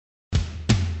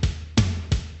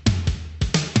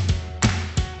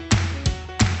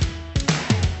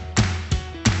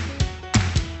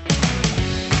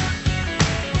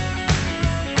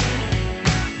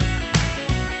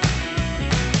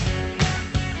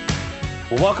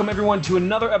Well, welcome everyone to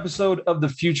another episode of the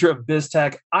Future of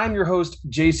BizTech. I'm your host,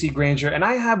 JC Granger, and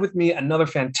I have with me another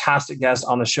fantastic guest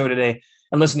on the show today.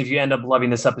 And listen, if you end up loving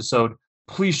this episode,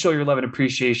 please show your love and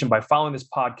appreciation by following this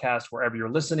podcast wherever you're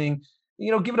listening.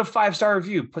 Give it a 5-star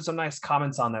review, put some nice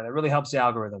comments on there. That really helps the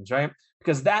algorithms, right?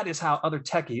 Because that is how other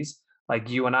techies like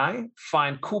you and I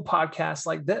find cool podcasts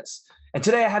like this. And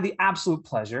today I had the absolute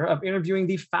pleasure of interviewing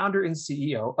the founder and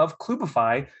CEO of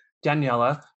Kloopify,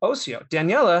 Daniela Osio.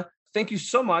 Daniela, thank you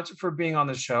so much for being on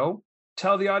the show.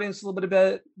 Tell the audience a little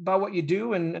bit about what you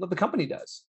do and what the company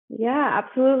does. Yeah,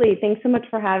 absolutely. Thanks so much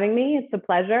for having me. It's a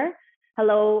pleasure.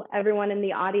 Hello, everyone in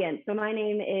the audience. So my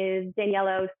name is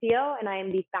Daniela Osio, and I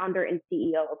am the founder and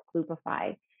CEO of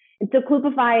Kloopify. And so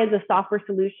Kloopify is a software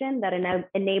solution that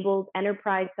enables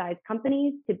enterprise-sized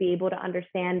companies to be able to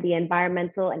understand the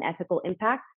environmental and ethical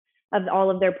impact of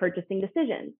all of their purchasing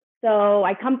decisions. So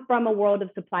I come from a world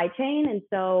of supply chain, and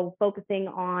so focusing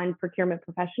on procurement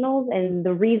professionals. And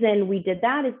the reason we did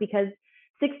that is because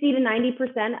 60 to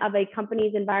 90% of a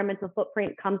company's environmental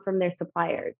footprint comes from their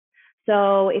suppliers.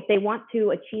 So if they want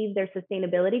to achieve their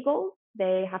sustainability goals,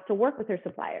 they have to work with their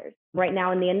suppliers. Right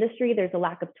now in the industry, there's a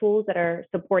lack of tools that are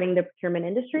supporting the procurement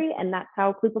industry, and that's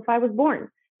how Kloopify was born,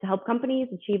 to help companies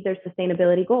achieve their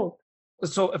sustainability goals.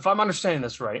 So if I'm understanding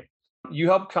this right, you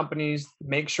help companies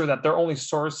make sure that they're only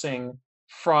sourcing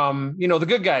from, the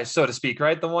good guys, so to speak,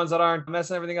 right? The ones that aren't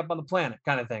messing everything up on the planet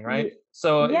kind of thing, right?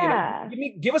 So, yeah.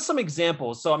 Give us some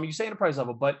examples. So, you say enterprise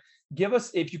level, but give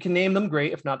us, if you can name them,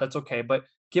 great. If not, that's okay. But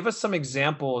give us some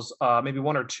examples, maybe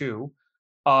one or two,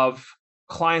 of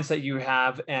clients that you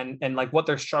have and like what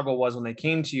their struggle was when they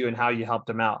came to you and how you helped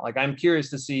them out. Like, I'm curious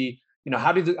to see,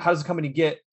 how does the company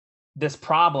get this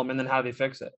problem and then how do they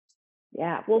fix it?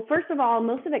 Yeah. Well, first of all,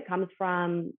 most of it comes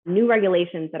from new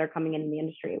regulations that are coming in the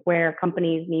industry where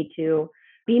companies need to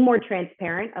be more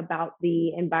transparent about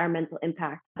the environmental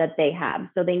impact that they have.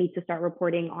 So they need to start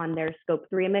reporting on their scope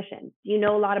 3 emissions. Do you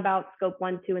know a lot about scope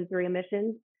 1, 2, and 3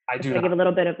 emissions? I do not. Give a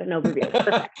little bit of an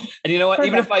overview. And you know what?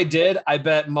 Perfect. Even if I did, I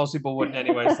bet most people wouldn't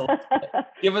anyway. So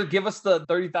give us the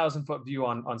 30,000 foot view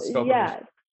on scope. Yeah.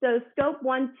 So scope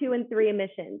 1, 2, and 3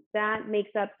 emissions, that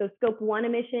makes up, so scope 1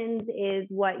 emissions is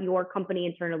what your company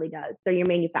internally does. So your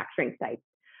manufacturing sites.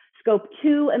 Scope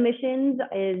 2 emissions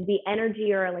is the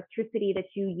energy or electricity that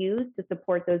you use to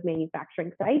support those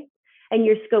manufacturing sites. And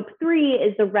your scope 3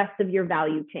 is the rest of your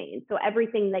value chain. So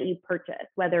everything that you purchase,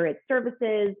 whether it's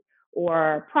services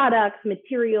or products,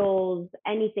 materials,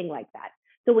 anything like that.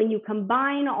 So when you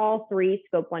combine all three,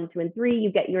 scope 1, 2, and 3,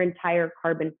 you get your entire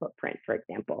carbon footprint, for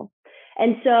example.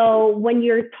 And so when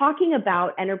you're talking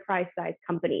about enterprise-sized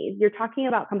companies, you're talking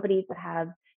about companies that have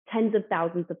tens of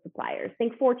thousands of suppliers.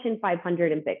 Think Fortune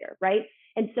 500 and bigger, right?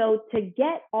 And so to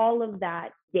get all of that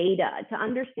data, to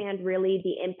understand really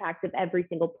the impact of every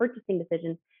single purchasing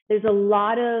decision, there's a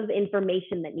lot of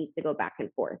information that needs to go back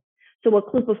and forth. So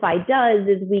what Kloopify does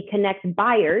is we connect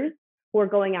buyers who are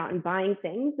going out and buying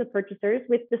things, the purchasers,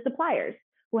 with the suppliers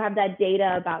who have that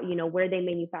data about, where they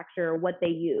manufacture, what they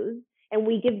use. And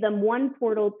we give them one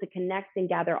portal to connect and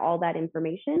gather all that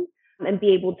information and be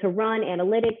able to run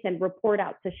analytics and report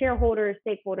out to shareholders,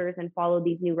 stakeholders, and follow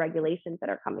these new regulations that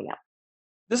are coming up.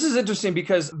 This is interesting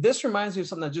because this reminds me of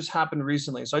something that just happened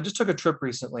recently. So I just took a trip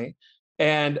recently.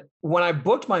 And when I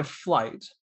booked my flight,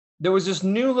 there was this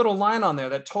new little line on there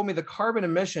that told me the carbon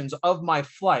emissions of my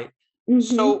flight. Mm-hmm.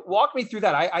 So walk me through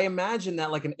that. I imagine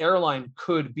that like an airline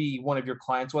could be one of your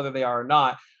clients, whether they are or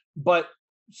not. But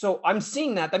so I'm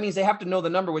seeing that. That means they have to know the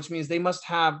number, which means they must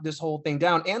have this whole thing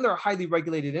down. And they're a highly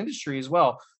regulated industry as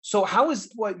well. So how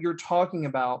is what you're talking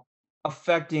about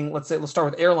affecting, let's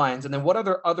start with airlines, and then what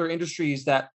other industries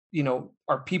that,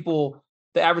 are people,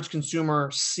 the average consumer,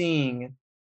 seeing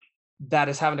that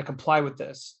is having to comply with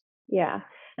this? Yeah.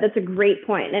 That's a great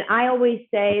point. And I always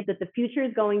say that the future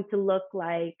is going to look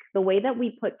like the way that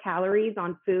we put calories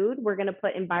on food, we're going to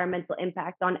put environmental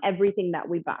impact on everything that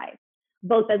we buy,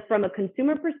 both as from a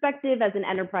consumer perspective, as an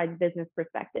enterprise business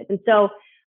perspective. And so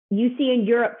you see in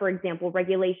Europe, for example,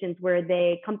 regulations where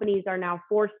companies are now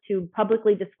forced to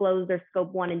publicly disclose their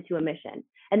scope 1 and 2 emissions.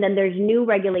 And then there's new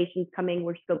regulations coming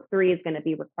where scope 3 is going to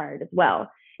be required as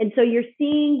well. And so you're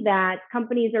seeing that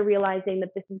companies are realizing that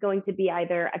this is going to be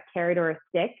either a carrot or a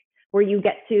stick, where you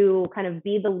get to kind of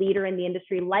be the leader in the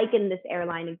industry, like in this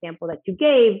airline example that you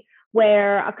gave,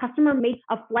 where a customer makes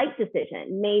a flight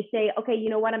decision, may say, okay, you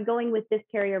know what, I'm going with this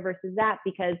carrier versus that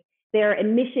because their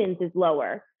emissions is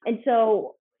lower. And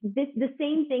so the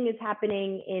same thing is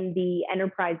happening in the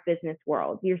enterprise business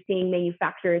world. You're seeing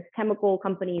manufacturers, chemical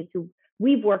companies who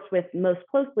we've worked with most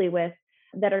closely with,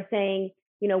 that are saying,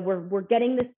 we're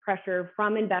getting this pressure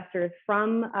from investors,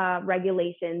 from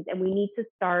regulations, and we need to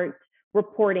start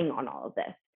reporting on all of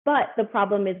this. But the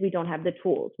problem is we don't have the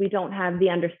tools. We don't have the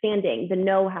understanding, the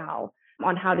know-how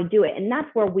on how to do it. And that's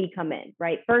where we come in,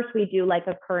 right? First, we do like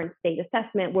a current state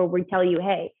assessment where we tell you,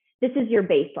 hey, this is your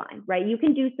baseline, right? You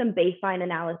can do some baseline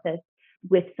analysis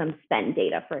with some spend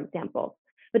data, for example.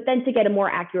 But then to get a more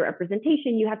accurate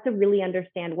representation, you have to really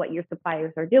understand what your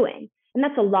suppliers are doing. And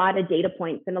that's a lot of data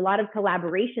points and a lot of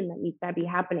collaboration that needs to be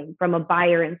happening from a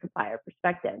buyer and supplier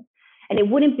perspective. And it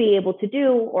wouldn't be able to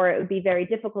do, or it would be very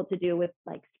difficult to do with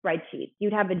like spreadsheets.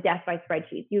 You'd have a death by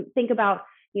spreadsheets. You think about,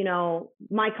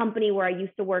 my company where I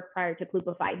used to work prior to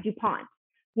Kloopify, DuPont,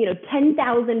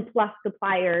 10,000 plus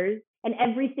suppliers, and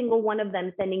every single one of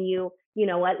them sending you,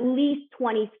 at least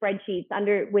 20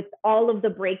 spreadsheets with all of the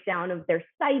breakdown of their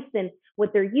sites and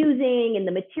what they're using and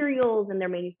the materials and their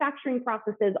manufacturing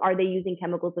processes. Are they using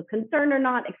chemicals of concern or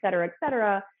not, et cetera, et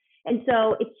cetera. And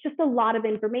so it's just a lot of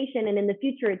information. And in the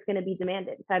future, it's going to be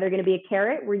demanded. It's either going to be a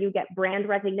carrot where you get brand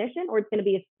recognition, or it's going to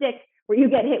be a stick where you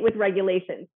get hit with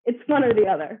regulations. It's one or the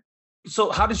other.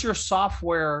 So how does your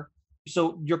software,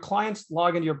 so your clients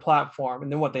log into your platform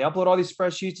and then what, they upload all these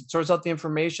spreadsheets, it sorts out the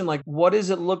information. Like, what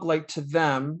does it look like to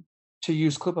them to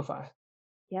use Kloopify?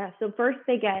 Yeah. So first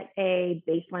they get a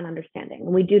baseline understanding.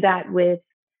 And we do that with,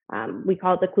 we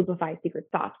call it the Kloopify secret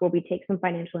sauce, where we take some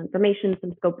financial information,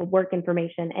 some scope of work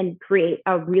information, and create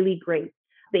a really great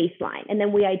baseline. And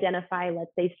then we identify,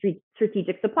 let's say,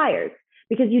 strategic suppliers,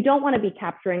 because you don't want to be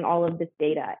capturing all of this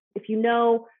data. If you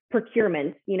know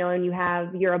procurement,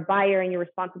 and you're a buyer and you're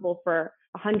responsible for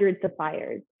 100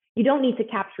 suppliers, you don't need to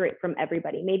capture it from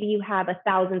everybody. Maybe you have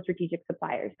 1,000 strategic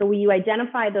suppliers. So you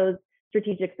identify those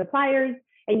strategic suppliers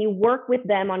and you work with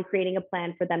them on creating a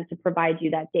plan for them to provide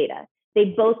you that data. They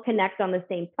both connect on the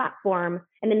same platform.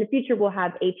 And in the future, we'll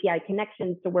have API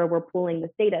connections to where we're pulling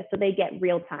this data so they get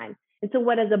real time. And so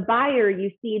what, as a buyer, you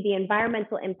see the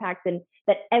environmental impact and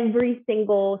that every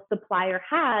single supplier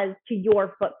has to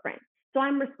your footprint. So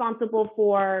I'm responsible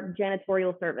for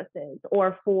janitorial services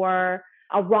or for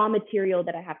a raw material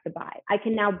that I have to buy. I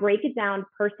can now break it down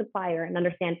per supplier and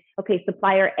understand, okay,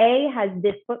 supplier A has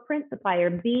this footprint, supplier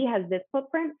B has this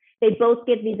footprint. They both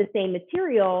give me the same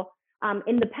material.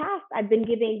 In the past, I've been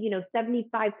giving,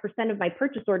 75% of my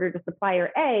purchase order to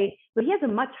supplier A, but he has a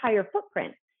much higher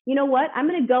footprint. You know what? I'm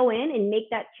going to go in and make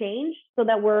that change so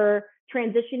that we're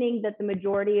transitioning that the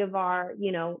majority of our,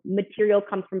 material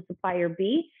comes from supplier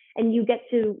B, and you get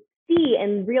to see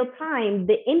in real time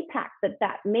the impact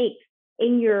that makes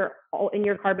in your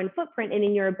carbon footprint and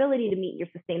in your ability to meet your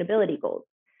sustainability goals.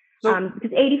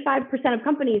 Because 85% of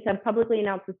companies have publicly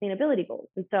announced sustainability goals.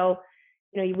 And so,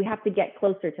 we have to get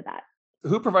closer to that.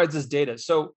 Who provides this data?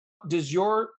 So does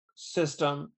your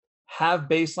system have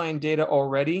baseline data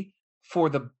already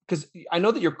because I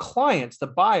know that your clients, the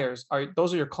buyers,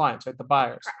 those are your clients, right? The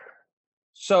buyers.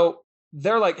 So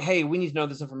they're like, hey, we need to know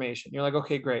this information. You're like,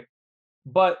 okay, great.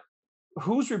 But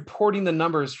who's reporting the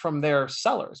numbers from their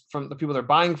sellers, from the people they're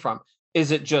buying from?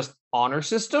 Is it just honor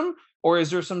system, or is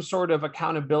there some sort of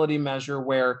accountability measure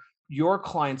where your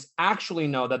clients actually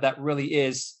know that really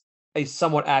is a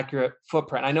somewhat accurate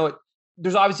footprint? I know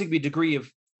there's obviously going to be a degree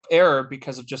of error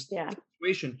because of just the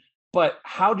situation, but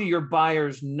how do your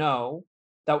buyers know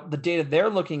that the data they're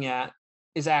looking at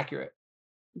is accurate?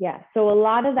 Yeah, so a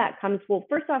lot of that comes, well,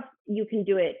 first off, you can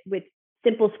do it with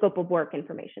simple scope of work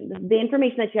information. The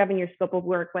information that you have in your scope of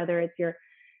work, whether it's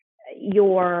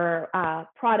your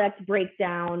product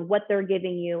breakdown, what they're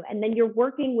giving you, and then you're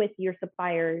working with your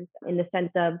suppliers in the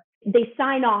sense of they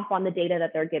sign off on the data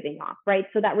that they're giving off, right?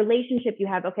 So that relationship you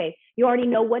have, okay, you already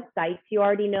know what sites, you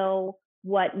already know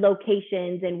what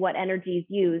locations and what energy is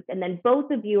used. And then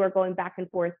both of you are going back and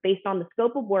forth based on the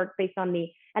scope of work, based on the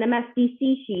NMSDC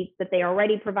sheets that they are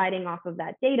already providing off of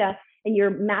that data, and you're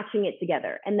matching it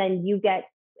together. And then you get,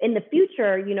 in the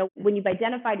future, when you've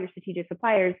identified your strategic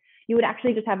suppliers, you would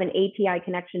actually just have an API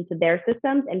connection to their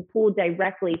systems and pull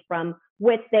directly from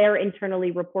what they're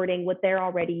internally reporting, what they're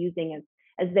already using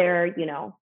as their,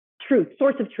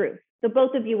 source of truth. So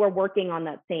both of you are working on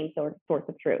that same source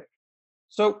of truth.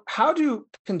 So how do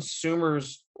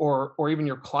consumers or even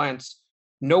your clients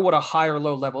know what a high or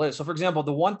low level is? So for example,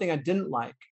 the one thing I didn't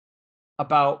like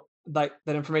about that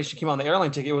information came on the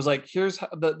airline ticket, it was like, here's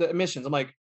the emissions. I'm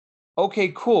like,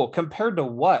 okay, cool. Compared to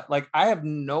what? Like, I have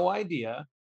no idea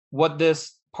what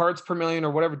this parts per million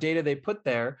or whatever data they put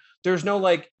there. There's no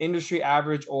like industry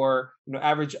average or,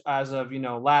 average as of,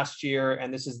 last year.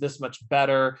 And this is this much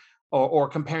better or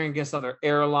comparing against other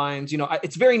airlines.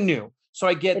 It's very new. So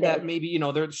I get that maybe,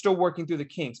 they're still working through the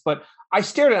kinks, but I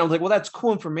stared at it. I was like, well, that's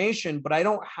cool information, but I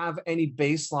don't have any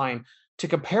baseline to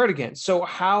compare it against. So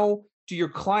how do your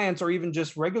clients or even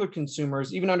just regular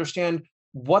consumers even understand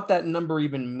what that number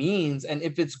even means and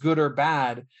if it's good or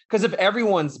bad? Because if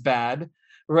everyone's bad,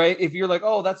 right? If you're like,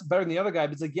 oh, that's better than the other guy,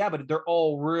 but it's like, yeah, but they're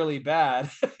all really bad,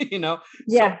 you know?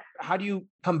 So Yeah. how do you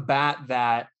combat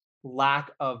that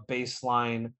lack of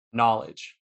baseline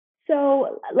knowledge?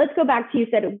 So let's go back to, you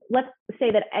said, let's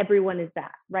say that everyone is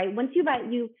bad, right? Once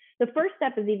the first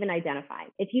step is even identifying.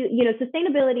 If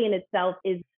sustainability in itself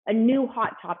is a new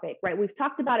hot topic, right? We've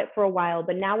talked about it for a while,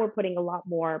 but now we're putting a lot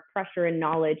more pressure and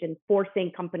knowledge and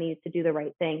forcing companies to do the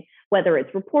right thing, whether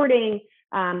it's reporting.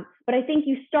 But I think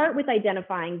you start with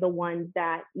identifying the ones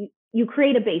that you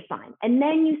create a baseline, and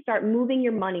then you start moving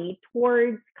your money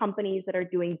towards companies that are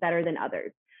doing better than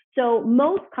others. So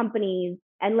most companies,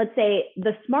 and let's say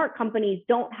the smart companies,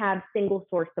 don't have single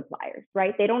source suppliers,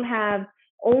 right? They don't have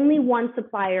only one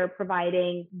supplier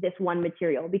providing this one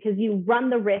material, because you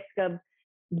run the risk of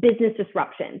business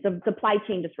disruptions, of supply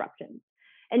chain disruptions.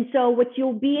 And so what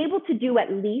you'll be able to do,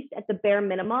 at least at the bare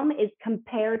minimum, is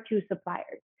compare two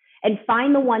suppliers and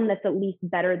find the one that's at least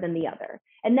better than the other.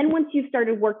 And then once you've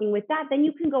started working with that, then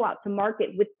you can go out to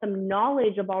market with some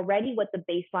knowledge of already what the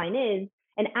baseline is.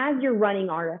 And as you're running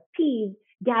RFPs,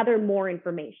 gather more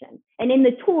information. And in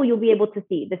the tool, you'll be able to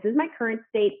see, this is my current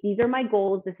state, these are my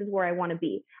goals, this is where I want to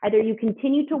be. Either you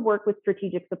continue to work with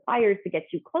strategic suppliers to get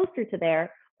you closer to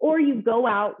there, or you go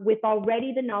out with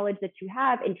already the knowledge that you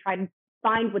have and try to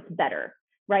find what's better,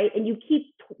 right? And you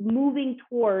keep moving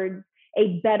towards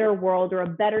a better world, or a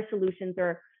better solutions,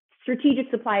 or strategic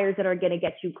suppliers that are going to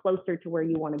get you closer to where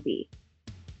you want to be.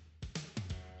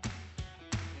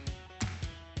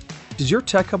 Does your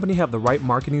tech company have the right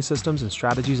marketing systems and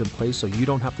strategies in place so you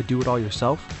don't have to do it all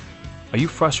yourself? Are you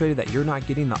frustrated that you're not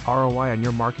getting the ROI on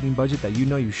your marketing budget that you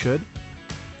know you should?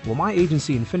 Well, my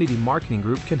agency, Infinity Marketing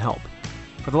Group, can help.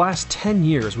 For the last 10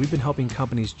 years, we've been helping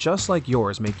companies just like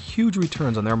yours make huge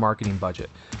returns on their marketing budget.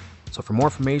 So for more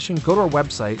information, go to our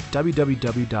website,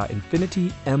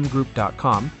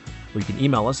 www.infinitymgroup.com, or you can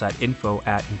email us at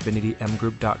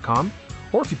info@infinitymgroup.com.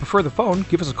 Or if you prefer the phone,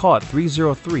 give us a call at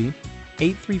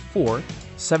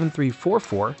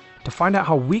 303-834-7344 to find out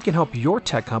how we can help your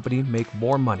tech company make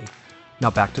more money. Now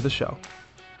back to the show.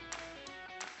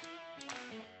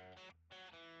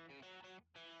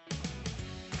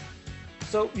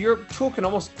 So your tool can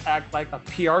almost act like a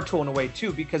PR tool in a way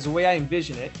too, because the way I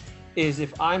envision it is,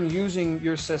 if I'm using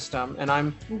your system and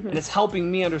and it's helping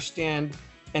me understand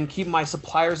and keep my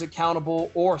suppliers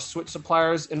accountable or switch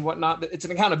suppliers and whatnot, it's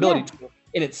an accountability tool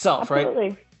in itself, Absolutely.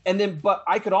 right? And then, but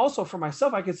I could also, for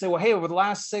myself, I could say, well, hey, over the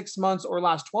last 6 months or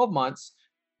last 12 months,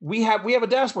 we have a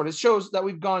dashboard. It shows that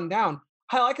we've gone down.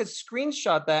 Hell, I could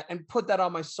screenshot that and put that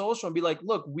on my social and be like,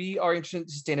 look, we are interested in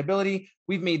sustainability.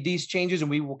 We've made these changes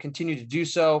and we will continue to do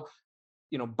so.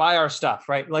 Buy our stuff,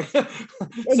 right? Like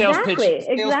sales pitch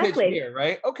here,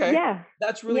 right? Okay. Yeah.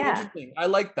 That's really interesting. I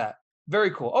like that.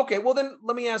 Very cool. Okay. Well, then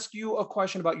let me ask you a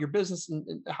question about your business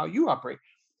and how you operate.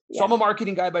 So I'm a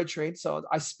marketing guy by trade, so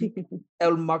I speak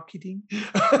el marketing.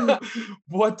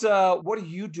 What are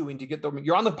you doing to get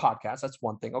you're on the podcast? That's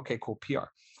one thing. Okay, cool. PR.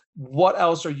 What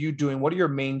else are you doing? What are your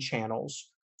main channels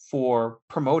for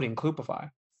promoting Kloopify?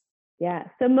 Yeah.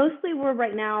 So mostly we're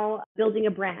right now building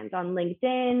a brand on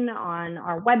LinkedIn, on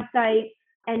our website,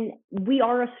 and we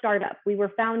are a startup. We were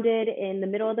founded in the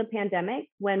middle of the pandemic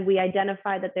when we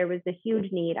identified that there was a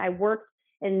huge need. I worked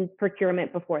in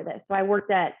procurement before this. So I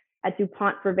worked at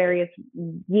DuPont for various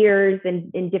years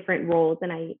in different roles.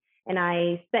 And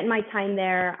I spent my time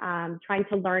there trying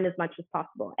to learn as much as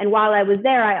possible. And while I was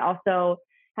there, I also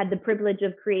had the privilege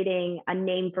of creating a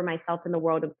name for myself in the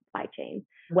world of supply chain,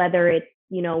 whether it's,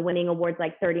 winning awards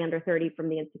like 30 Under 30 from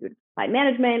the Institute of Supply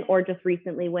Management, or just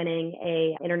recently winning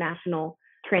a international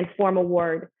Transform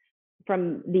Award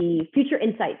from the Future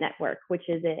Insight Network, which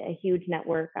is a huge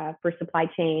network for supply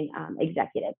chain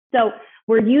executives. So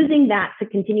we're using that to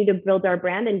continue to build our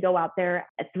brand and go out there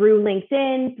through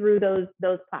LinkedIn, through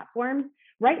those platforms.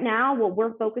 Right now, what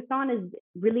we're focused on is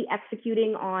really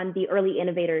executing on the early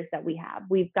innovators that we have.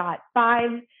 We've got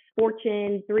 5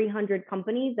 Fortune 300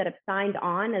 companies that have signed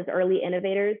on as early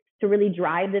innovators to really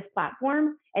drive this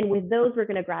platform. And with those, we're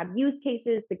going to grab use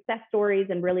cases, success stories,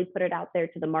 and really put it out there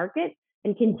to the market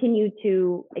and continue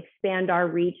to expand our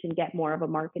reach and get more of a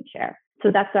market share. So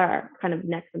that's our kind of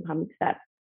next and coming step.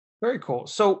 Very cool.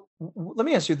 So let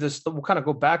me ask you this. We'll kind of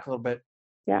go back a little bit.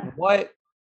 Yeah. Why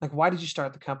did you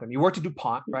start the company? You worked at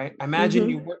DuPont, right? I imagine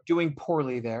you weren't doing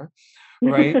poorly there,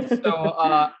 right?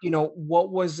 So,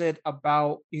 what was it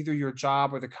about either your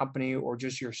job or the company or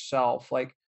just yourself?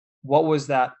 Like, what was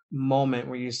that moment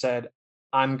where you said,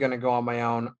 I'm going to go on my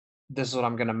own. this is what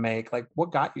I'm going to make? Like,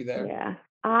 what got you there? Yeah.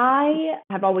 I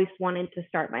have always wanted to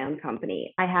start my own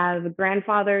company. I have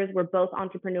grandfathers, were both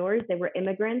entrepreneurs. They were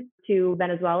immigrants to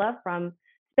Venezuela from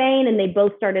Spain, and they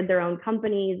both started their own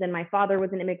companies. And my father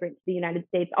was an immigrant to the United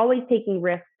States, always taking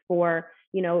risks for,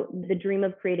 the dream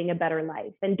of creating a better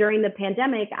life. And during the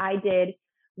pandemic, I did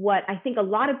what I think a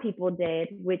lot of people did,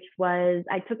 which was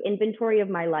I took inventory of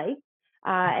my life.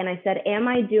 And I said, am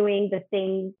I doing the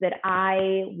things that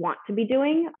I want to be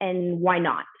doing? And why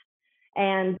not?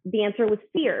 And the answer was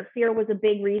fear. Fear was a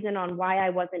big reason on why I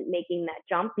wasn't making that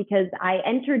jump, because I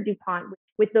entered DuPont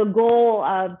with the goal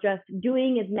of just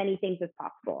doing as many things as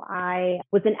possible. I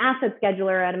was an asset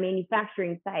scheduler at a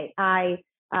manufacturing site. I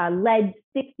led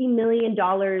 $60 million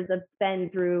of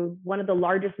spend through one of the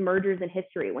largest mergers in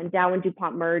history when Dow and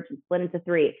DuPont merged and split into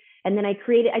three. And then I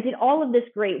did all of this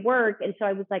great work. And so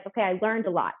I was like, okay, I learned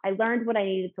a lot. I learned what I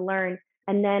needed to learn.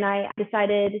 And then I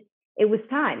decided it was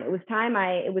time. It was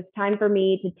time for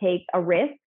me to take a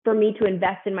risk, for me to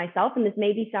invest in myself. And this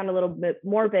maybe sound a little bit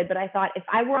morbid, but I thought, if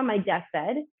I were on my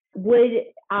deathbed, would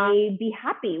I be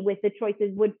happy with the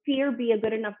choices? Would fear be a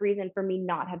good enough reason for me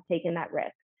not have taken that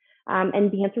risk?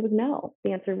 And the answer was no.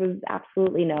 The answer was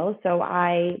absolutely no. So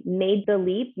I made the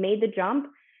leap, made the jump.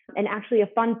 And actually, a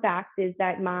fun fact is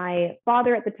that my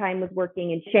father at the time was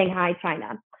working in Shanghai,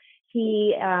 China.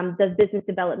 He does business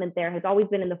development there, has always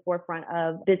been in the forefront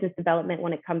of business development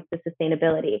when it comes to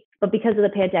sustainability. But because of the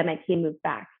pandemic, he moved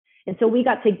back. And so we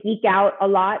got to geek out a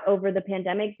lot over the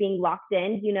pandemic, being locked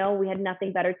in. We had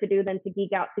nothing better to do than to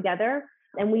geek out together.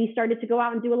 And we started to go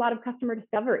out and do a lot of customer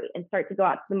discovery and start to go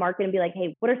out to the market and be like,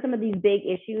 hey, what are some of these big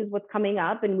issues? What's coming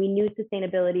up? And we knew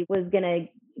sustainability was going to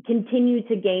continue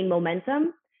to gain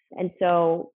momentum. And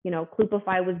so,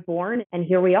 Kloopify was born, and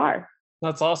here we are.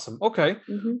 That's awesome. Okay.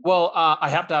 Mm-hmm. Well, I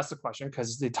have to ask the question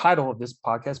because the title of this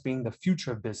podcast being the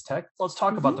future of biz tech. Let's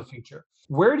talk about the future.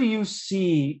 Where do you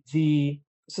see the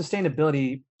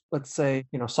sustainability, let's say,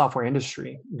 software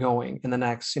industry going in the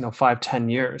next, 5, 10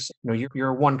 years?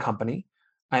 You're one company.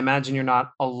 I imagine you're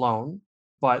not alone,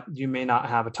 but you may not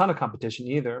have a ton of competition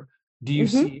either. Do you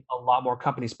see a lot more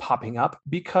companies popping up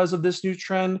because of this new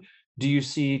trend? Do you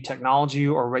see technology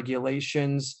or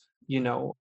regulations,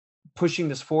 pushing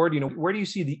this forward? Where do you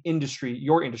see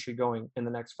your industry going in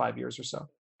the next 5 years or so?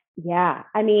 Yeah,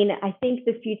 I think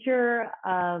the future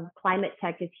of climate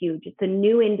tech is huge. It's a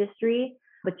new industry,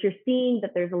 but you're seeing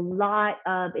that there's a lot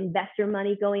of investor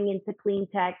money going into clean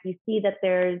tech. You see that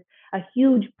there's a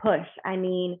huge push.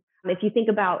 If you think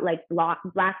about like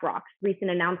BlackRock's recent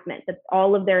announcement that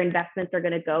all of their investments are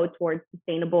going to go towards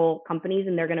sustainable companies,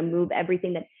 and they're going to move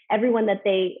everyone that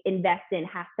they invest in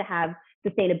has to have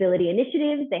sustainability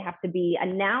initiatives. They have to be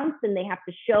announced, and they have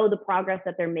to show the progress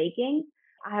that they're making.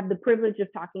 I have the privilege of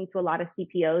talking to a lot of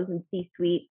CPOs and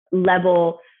C-suite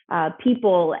level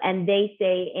people, and they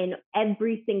say in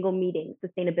every single meeting,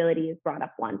 sustainability is brought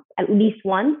up at least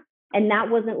once. And that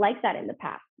wasn't like that in the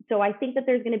past. So I think that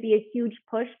there's going to be a huge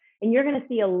push, and you're going to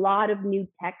see a lot of new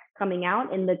tech coming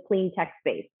out in the clean tech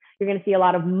space. You're going to see a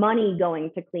lot of money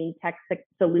going to clean tech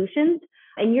solutions,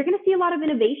 and you're going to see a lot of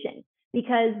innovation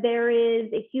because there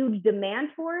is a huge demand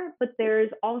for it, but there's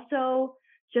also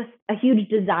just a huge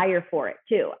desire for it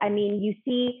too. You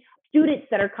see students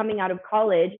that are coming out of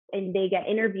college and they get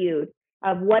interviewed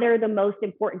of what are the most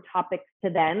important topics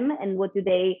to them and what do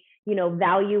they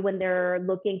value when they're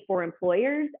looking for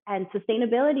employers. And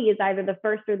sustainability is either the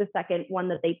first or the second one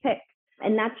that they pick.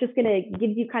 And that's just going to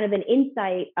give you kind of an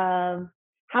insight of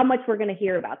how much we're going to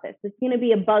hear about this. It's going to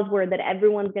be a buzzword that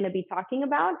everyone's going to be talking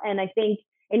about. And I think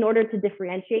in order to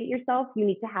differentiate yourself, you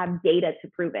need to have data to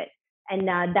prove it. And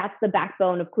that's the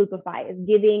backbone of Kloopify, is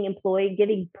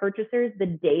giving purchasers the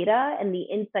data and the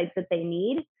insights that they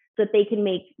need so that they can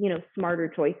make, smarter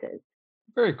choices.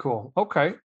 Very cool.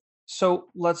 Okay. So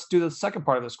let's do the second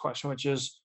part of this question, which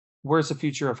is, where's the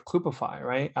future of Kloopify,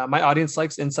 right? My audience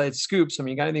likes inside scoops.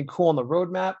 You got anything cool on the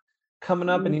roadmap coming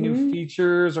up? Any new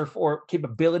features or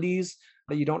capabilities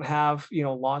that you don't have,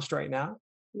 launched right now?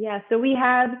 Yeah. So we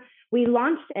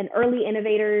launched an early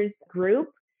innovators group,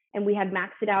 and we had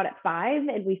maxed it out at 5,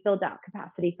 and we filled out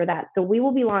capacity for that. So we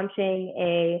will be launching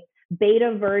a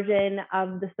beta version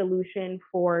of the solution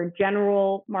for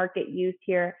general market use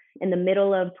here in the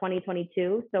middle of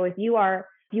 2022. So if you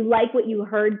like what you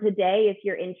heard today, if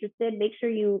you're interested, make sure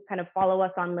you kind of follow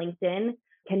us on LinkedIn,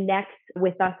 connect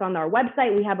with us on our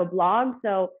website. We have a blog,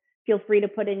 so feel free to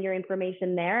put in your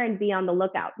information there and be on the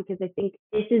lookout, because I think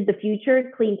this is the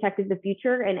future. Clean tech is the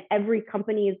future, and every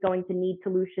company is going to need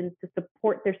solutions to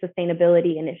support their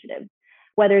sustainability initiatives.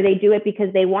 Whether they do it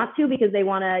because they want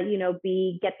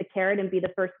to get the carrot and be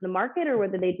the first in the market, or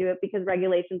whether they do it because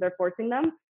regulations are forcing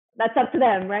them. that's up to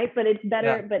them, right? But it's Yeah.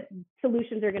 better, but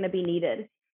solutions are going to be needed.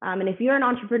 And if you're an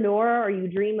entrepreneur or you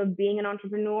dream of being an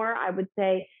entrepreneur, I would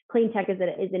say clean tech is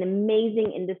an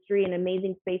amazing industry, an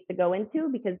amazing space to go into,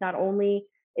 because not only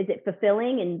is it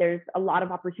fulfilling and there's a lot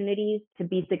of opportunities to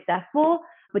be successful,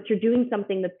 but you're doing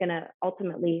something that's going to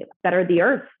ultimately better the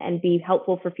earth and be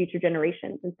helpful for future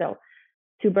generations. And so,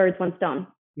 two birds, one stone.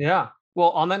 Yeah.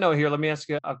 Well, on that note here, let me ask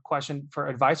you a question for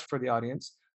advice for the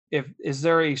audience. If is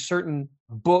there a certain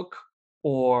book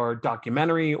or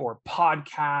documentary or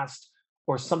podcast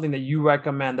or something that you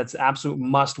recommend that's absolute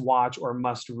must watch or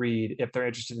must read if they're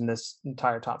interested in this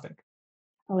entire topic?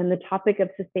 Oh, and the topic of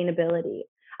sustainability.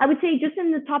 I would say just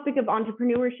in the topic of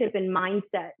entrepreneurship and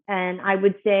mindset, and I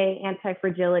would say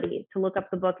anti-fragility, to look up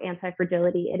the book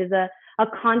Anti-Fragility. It is a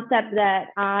concept that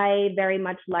I very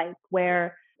much like,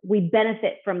 where we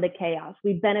benefit from the chaos,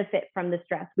 we benefit from the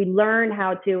stress. We learn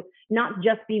how to not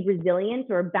just be resilient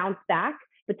or bounce back,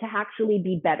 but to actually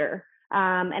be better.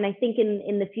 And I think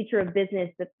in the future of business,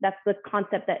 that's the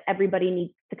concept that everybody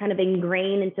needs to kind of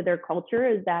ingrain into their culture,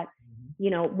 is that,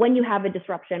 when you have a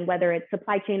disruption, whether it's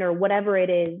supply chain or whatever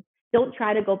it is, don't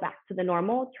try to go back to the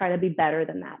normal. Try to be better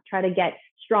than that. Try to get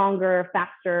stronger,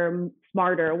 faster,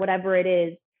 smarter, whatever it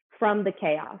is, from the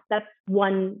chaos. That's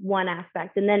one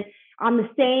aspect. And then on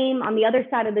the other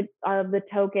side of the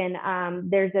token,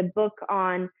 there's a book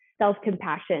on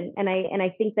self-compassion, and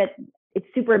I think that it's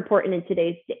super important in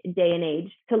today's day and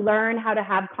age to learn how to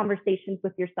have conversations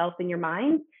with yourself in your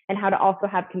mind, and how to also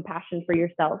have compassion for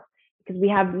yourself, because we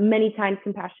have many times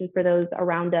compassion for those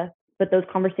around us, but those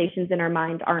conversations in our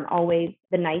mind aren't always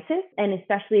the nicest. And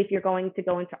especially if you're going to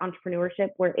go into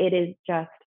entrepreneurship, where it is just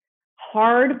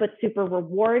hard, but super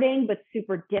rewarding, but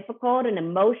super difficult and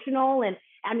emotional. And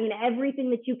I mean, everything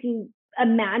that you can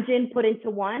imagine put into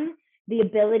one, the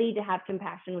ability to have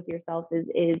compassion with yourself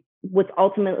is what's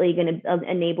ultimately going to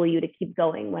enable you to keep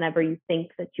going whenever you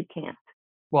think that you can't.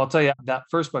 Well, I'll tell you that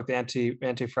first book, the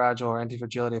anti-fragile or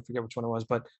anti-fragility, I forget which one it was,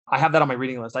 but I have that on my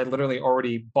reading list. I literally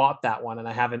already bought that one and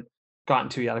I haven't gotten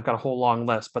to yet. I've got a whole long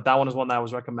list, but that one is one that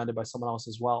was recommended by someone else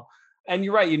as well. And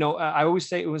you're right. I always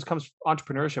say when it comes to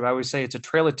entrepreneurship, I always say it's a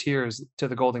trail of tears to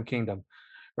the golden kingdom,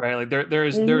 right? Like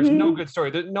there's no Mm-hmm. good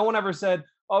story. No one ever said,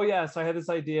 "Oh yes, I had this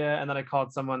idea and then I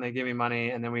called someone, they gave me money,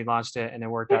 and then we launched it and it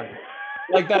worked out."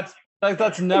 Like that's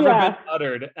never been Yeah.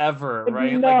 uttered ever,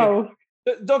 right? Like No.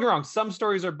 don't get me wrong, some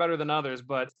stories are better than others,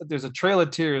 but there's a trail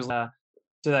of tears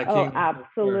to that Oh, kingdom for sure.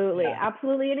 absolutely. Yeah.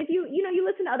 Absolutely. And if you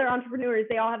listen to other entrepreneurs,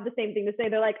 they all have the same thing to say.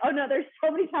 They're like, oh no, there's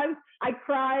so many times I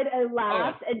cried and Oh yeah.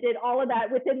 laughed and did all of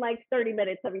that within like 30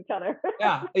 minutes of each other.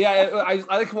 Yeah. Yeah. I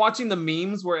like watching the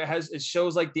memes where it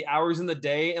shows like the hours in the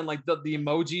day and like the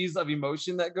emojis of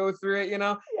emotion that go through it, you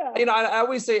know. Yeah. I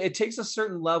always say it takes a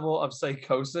certain level of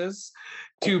psychosis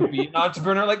to be an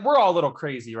entrepreneur. Like we're all a little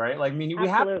crazy, right? Like, I mean, we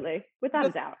have Absolutely. Without a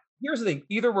because doubt. here's the thing,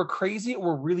 either we're crazy or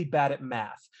we're really bad at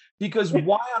math. Because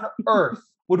why on earth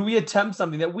would we attempt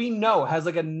something that we know has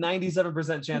like a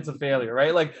 97% chance of failure,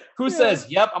 right? Like who Yeah. says,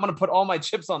 yep, I'm gonna put all my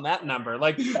chips on that number?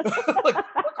 Like, like we're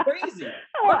crazy.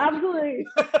 Oh, We're absolutely.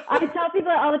 I tell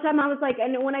people all the time, I was like,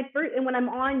 and when I'm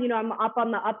on, I'm up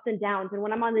on the ups and downs. And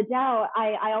when I'm on the down,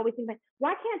 I always think like,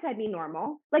 why can't I be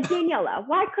normal? Like Daniela,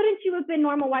 why couldn't you have been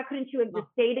normal? Why couldn't you have just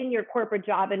stayed in your corporate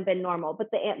job and been normal? But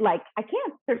I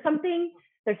can't. There's something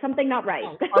not right.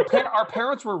 no, our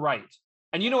parents were right.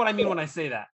 And you know what I mean when I say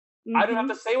that. I don't have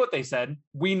to Mm-hmm. say what they said.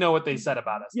 We know what they said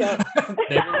about us. Yep.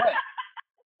 They were right.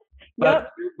 But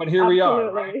Yep. but here we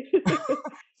are, right? Absolutely.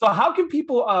 So how can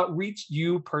people reach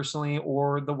you personally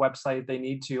or the website they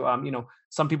need to?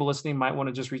 Some people listening might want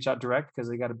to just reach out direct because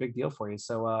they got a big deal for you.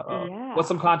 So what's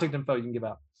some Yeah. contact info you can give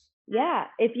out? Yeah.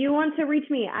 If you want to reach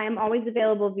me, I am always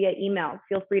available via email.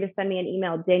 Feel free to send me an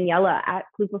email,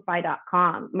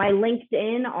 Daniela@Kloopify.com. My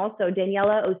LinkedIn, also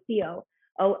Daniela Osio,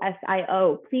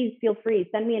 Osio. Please feel free.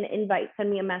 Send me an invite, send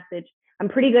me a message. I'm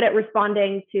pretty good at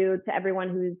responding to everyone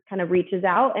who's kind of reaches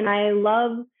out. And I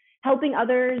love helping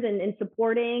others and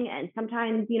supporting. And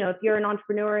sometimes, if you're an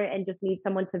entrepreneur and just need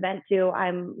someone to vent to,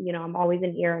 I'm always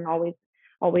in ear and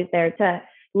always there to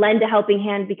lend a helping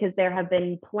hand, because there have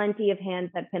been plenty of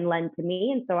hands that can lend to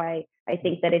me. And so I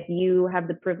think that if you have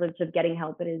the privilege of getting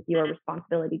help, it is your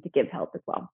responsibility to give help as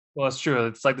well. Well, it's true.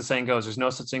 It's like the saying goes, there's no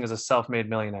such thing as a self-made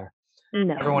millionaire.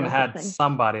 No, Everyone no such had thing.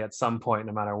 somebody at some point,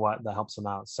 no matter what, that helps them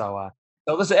out. So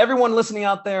listen, everyone listening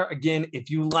out there, again, if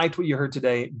you liked what you heard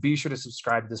today, be sure to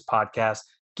subscribe to this podcast,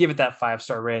 give it that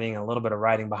 5-star rating and a little bit of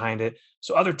writing behind it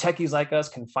so other techies like us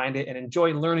can find it and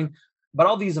enjoy learning about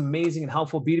all these amazing and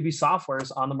helpful B2B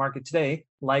softwares on the market today,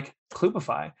 like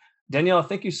Kloopify. Daniela,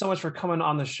 thank you so much for coming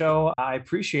on the show. I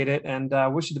appreciate it and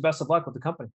wish you the best of luck with the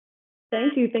company.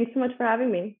 Thank you. Thanks so much for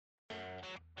having me.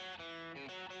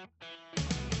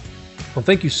 Well,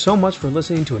 thank you so much for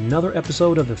listening to another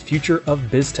episode of The Future of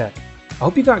BizTech. I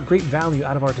hope you got great value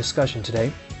out of our discussion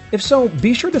today. If so,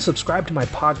 be sure to subscribe to my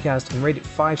podcast and rate it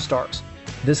 5 stars.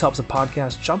 This helps the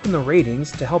podcast jump in the ratings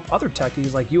to help other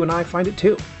techies like you and I find it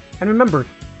too. And remember,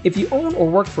 if you own or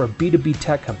work for a B2B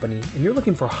tech company and you're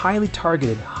looking for highly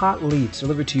targeted, hot leads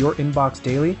delivered to your inbox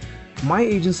daily, my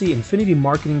agency, Infinity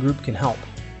Marketing Group, can help.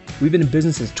 We've been in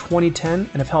business since 2010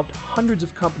 and have helped hundreds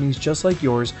of companies just like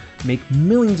yours make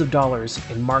millions of dollars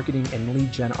in marketing and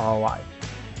lead gen ROI.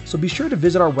 So be sure to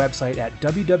visit our website at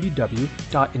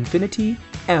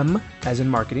www.infinitym, as in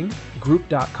marketing,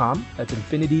 group.com. That's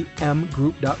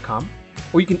infinitymgroup.com.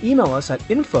 Or you can email us at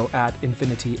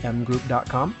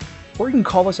info@infinitymgroup.com. Or you can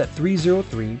call us at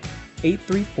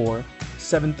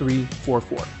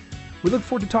 303-834-7344. We look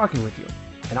forward to talking with you.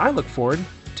 And I look forward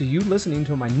to you listening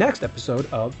to my next episode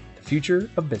of The Future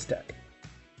of BizTech.